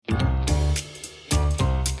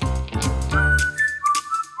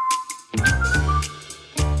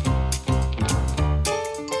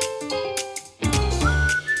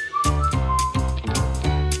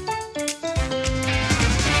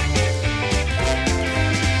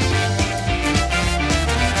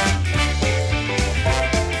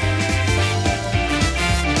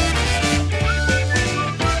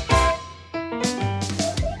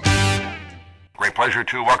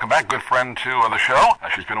pleasure to welcome back good friend to the show.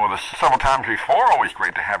 She's been with us several times before. Always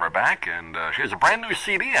great to have her back. And she has a brand new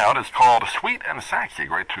CD out. It's called Sweet and Sexy.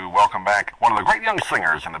 Great to welcome back one of the great young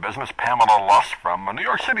singers in the business, Pamela Luss from New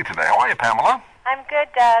York City today. How are you, Pamela? I'm good,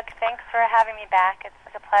 Doug. Thanks for having me back.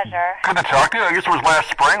 It's a pleasure. Good to talk to you. I guess it was last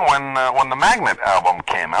spring when the Magnet album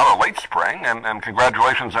came out, or late spring, and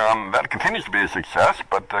congratulations on that. It continues to be a success,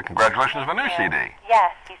 but congratulations on the new CD.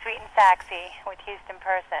 Yes, Sweet and Sexy with Houston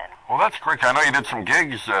Person. Well, that's great. I know you did some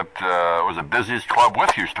gigs at, was it Dizzy's Club with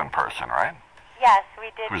Houston Person, right? Yes, we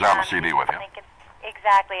did. Who's on the CD with you? I think it's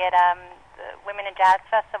exactly at the Women in Jazz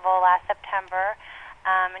Festival last September,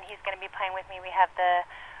 and he's going to be playing with me. We have the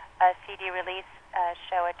CD release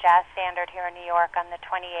show at Jazz Standard here in New York on the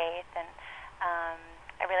 28th, and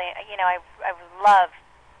I really, I love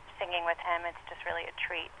singing with him. It's just really a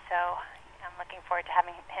treat. So I'm looking forward to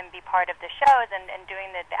having him be part of the shows, and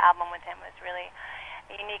doing the album with him was really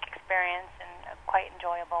a unique experience and a quite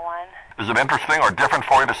enjoyable one. Is it interesting or different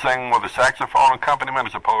for you to sing with a saxophone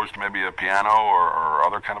accompaniment as opposed to maybe a piano or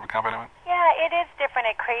other kind of accompaniment? Yeah, it is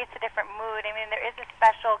different. It creates a different mood. I mean, there is a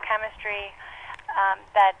special chemistry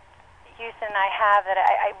that Houston and I have that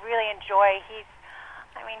I really enjoy. He's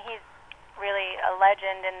really a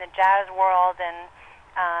legend in the jazz world, and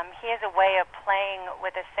he has a way of playing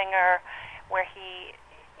with a singer where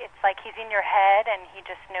it's like he's in your head and he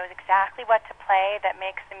just knows exactly what to play that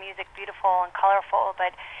makes the music beautiful and colorful,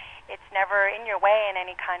 but it's never in your way in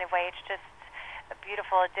any kind of way. It's just a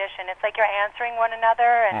beautiful addition. It's like you're answering one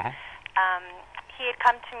another, and he had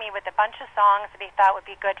come to me with a bunch of songs that he thought would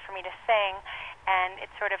be good for me to sing, and it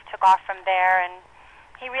sort of took off from there, and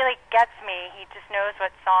he really gets me. He just knows what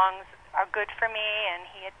songs are good for me, and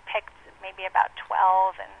he had picked maybe about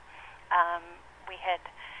 12, and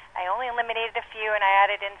I only eliminated a few, and I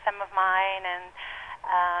added in some of mine, and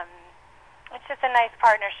it's just a nice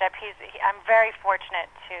partnership. I'm very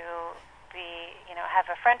fortunate to have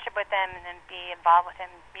a friendship with him and then be involved with him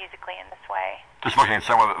musically in this way. Just looking at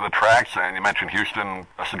some of the tracks, and you mentioned Houston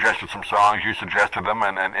suggested some songs, you suggested them,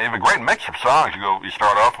 and you have a great mix of songs. You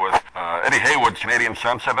start off with Eddie Haywood's Canadian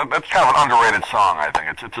Sunset. That's kind of an underrated song, I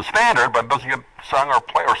think. It's a standard, but it doesn't get sung or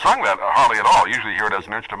sung that hardly at all. Usually you hear it as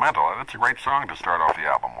an instrumental. That's a great song to start off the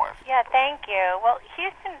album with. Yeah, thank you. Well,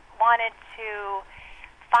 Houston wanted to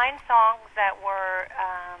find songs that were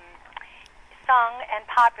sung and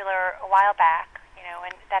popular a while back,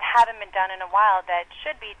 and that haven't been done in a while, that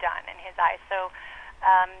should be done in his eyes. So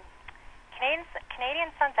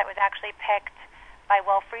Canadian Sunset was actually picked by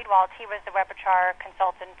Will Friedwald. He was the repertoire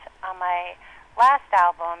consultant on my last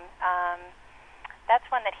album. That's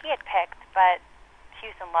one that he had picked, but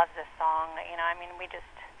Houston loves this song.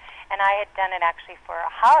 And I had done it actually for a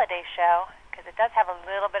holiday show, because it does have a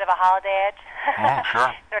little bit of a holiday edge.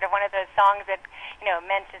 Sure. Sort of one of those songs that,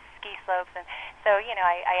 meant to ski slopes. And so,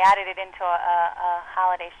 I added it into a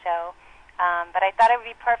holiday show. But I thought it would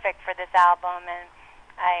be perfect for this album, and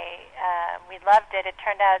we loved it. It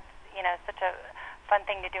turned out, such a fun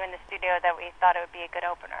thing to do in the studio that we thought it would be a good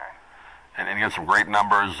opener. And you get some great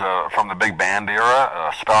numbers from the big band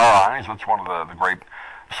era. Star Eyes, that's one of the great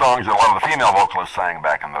songs that a lot of the female vocalists sang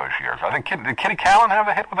back in those years. I think, did Kitty Callan have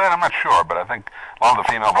a hit with that? I'm not sure, but I think a lot of the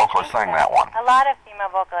female vocalists sang that one. A lot of female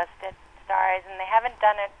vocalists did Stars, and they haven't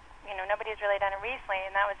done it, nobody's really done it recently,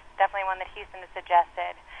 and that was definitely one that Houston has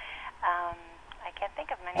suggested. I can't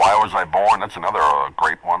think of many. Why Was I Born? That's another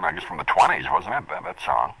great one, I guess from the 20s, wasn't it, that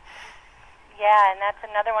song? Yeah, and that's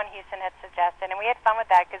another one Houston had suggested, and we had fun with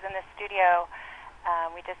that, because in the studio,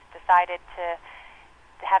 we just decided to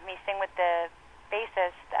have me sing with the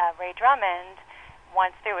bassist, Ray Drummond,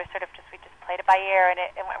 once through. We just played it by ear, and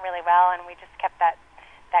it went really well, and we just kept that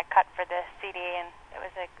cut for the CD, and it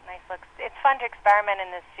was a nice look. It's fun to experiment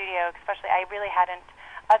in the studio, especially I really hadn't,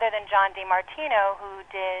 other than John DiMartino, who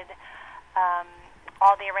did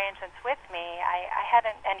all the arrangements with me, I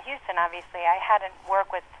hadn't, and Houston obviously, I hadn't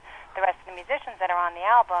worked with the rest of the musicians that are on the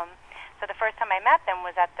album, so the first time I met them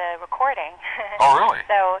was at the recording. Oh, really?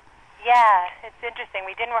 So, yeah, it's interesting.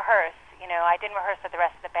 We didn't rehearse. I didn't rehearse with the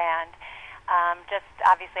rest of the band. Just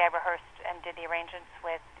obviously I rehearsed and did the arrangements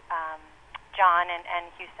with John, and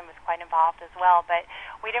Houston was quite involved as well. But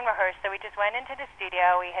we didn't rehearse, so we just went into the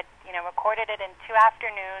studio. We had, recorded it in 2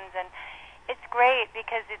 afternoons, and it's great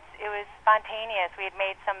because it was spontaneous. We had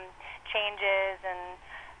made some changes, and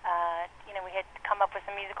we had come up with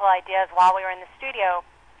some musical ideas while we were in the studio.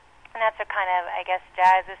 And that's what kind of, I guess,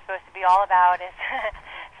 jazz is supposed to be all about, is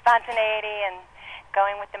spontaneity and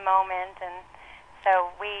going with the moment. And so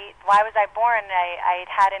Why Was I Born, I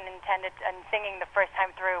hadn't intended on singing the first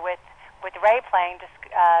time through with Ray playing just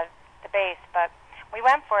the bass, but we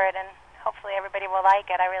went for it, and hopefully everybody will like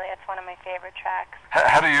it. It's one of my favorite tracks.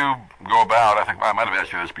 How do you go about, I think I might have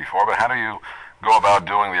asked you this before, but how do you go about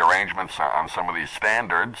doing the arrangements on some of these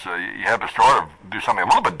standards? You have to sort of do something a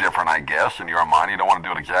little bit different, I guess, in your mind. You don't want to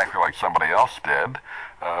do it exactly like somebody else did.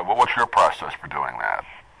 What's your process for doing that?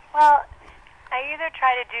 Well, I either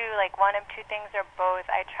try to do like one of two things or both.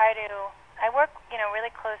 I work,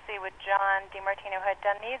 really closely with John DiMartino, who had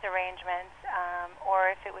done these arrangements, or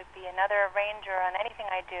if it would be another arranger on anything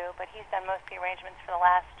I do, but he's done most of the arrangements for the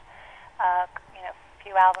last,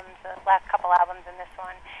 few albums, the last couple albums and this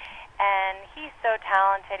one. And he's so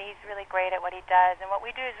talented. He's really great at what he does. And what we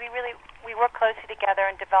do is we work closely together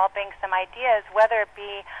in developing some ideas, whether it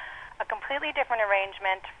be a completely different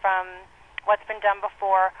arrangement from what's been done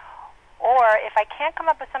before, or if I can't come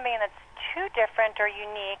up with something that's too different or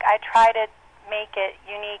unique, I try to make it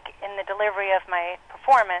unique in the delivery of my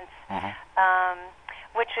performance,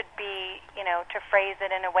 which would be, to phrase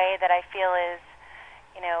it in a way that I feel is,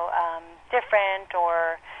 different,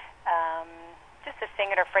 or just to sing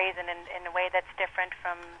it or phrase it in a way that's different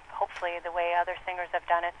from, hopefully, the way other singers have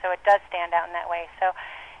done it, so it does stand out in that way. So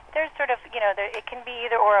there's sort of, it can be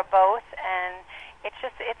either or both, and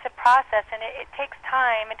it's a process, and it takes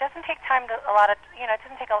time. It doesn't take time it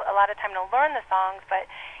doesn't take a lot of time to learn the songs, but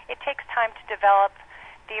it takes time to develop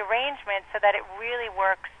the arrangement so that it really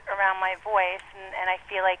works around my voice, and I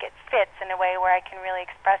feel like it fits in a way where I can really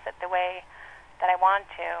express it the way that I want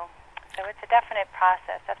to. So it's a definite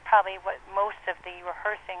process. That's probably what most of the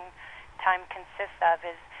rehearsing time consists of,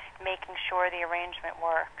 is making sure the arrangement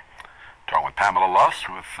works. Talking with Pamela Luss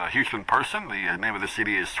with Houston Person. The name of the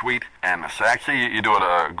CD is Sweet and Sexy. You do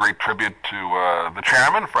a great tribute to the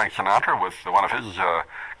chairman, Frank Sinatra, with one of his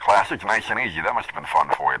classics, Nice and Easy. That must have been fun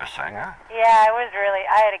for you to sing, huh? Yeah, it was really,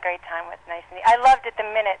 I had a great time with Nice and Easy. I loved it the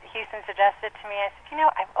minute Houston suggested it to me. I said,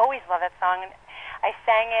 I've always loved that song. And I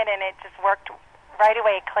sang it, and it just worked right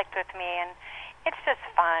away. It clicked with me, and it's just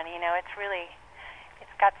fun.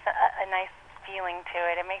 It's got a nice feeling to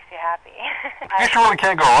it. It makes you happy. I guess you really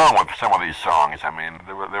can't go wrong with some of these songs. I mean,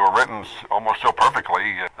 they were written almost so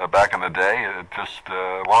perfectly back in the day. As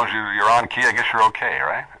long as you're on key, I guess you're okay,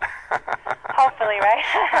 right? Hopefully, right?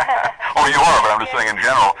 Oh, you are, but I'm just saying in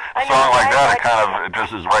general, a song like that, it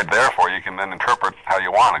just is right there for you. You can then interpret how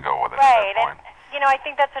you want to go with it. Right, at that point. And I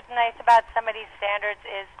think that's what's nice about some of these standards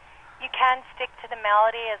is you can stick to the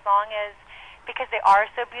melody as long as, because they are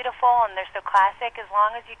so beautiful and they're so classic, as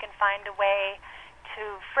long as you can find a way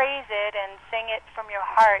to phrase it and sing it from your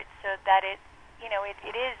heart so that it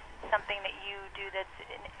is something that you do that's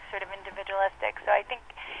sort of individualistic. So I think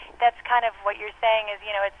that's kind of what you're saying is,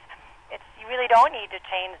 it's you really don't need to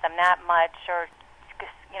change them that much, or,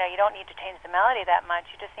 you don't need to change the melody that much.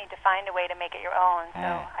 You just need to find a way to make it your own. So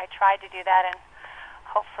I tried to do that, and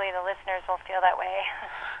hopefully the listeners will feel that way.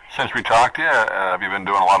 Since we talked to you, have you been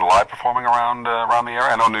doing a lot of live performing around the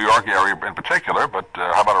area? I know New York area in particular, but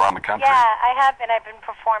how about around the country? Yeah, I have been. I've been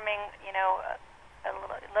performing,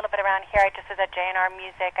 a little bit around here. I just was at J&R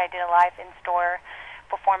Music. I did a live in-store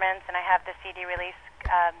performance, and I have the CD release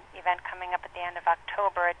event coming up at the end of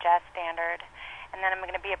October at Jazz Standard. And then I'm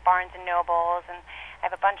going to be at Barnes & Noble's, and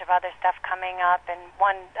I have a bunch of other stuff coming up, and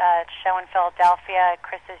one show in Philadelphia at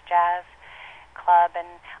Chris's Jazz Club,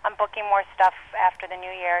 and I'm booking more stuff after the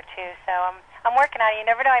new year too, so I'm working on it. You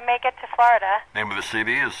never know, I may get to Florida. Name of the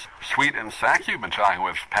CD is Sweet and Sexy. You've been talking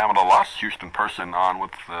with Pamela Luss, Houston Person, on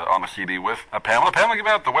the CD with Pamela. Pamela, give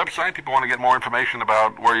out the website. People want to get more information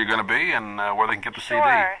about where you're going to be and where they can get the CD.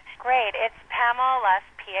 Sure, great. It's Pamela Luss,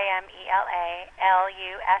 PAMELALUSS,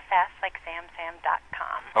 like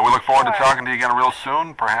SamSam.com. We look forward to talking to you again real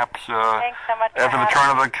soon, perhaps Thanks so much after the turn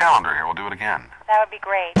of the calendar here. We'll do it again. That would be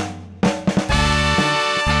great.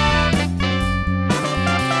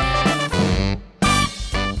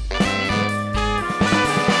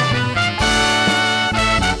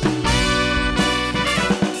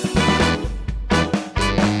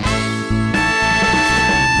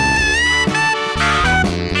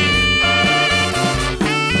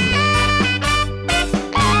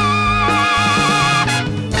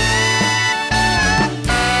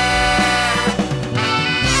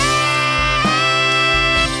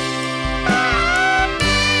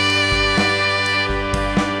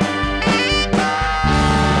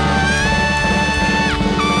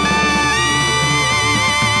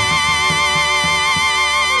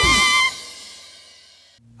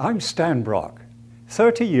 I'm Stan Brock.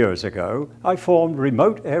 30 years ago, I formed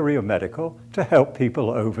Remote Area Medical to help people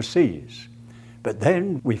overseas. But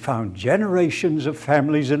then we found generations of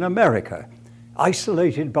families in America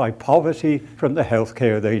isolated by poverty from the health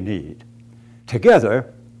care they need.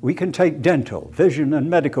 Together, we can take dental, vision, and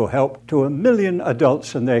medical help to 1 million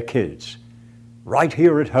adults and their kids, right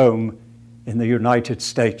here at home in the United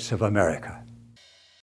States of America.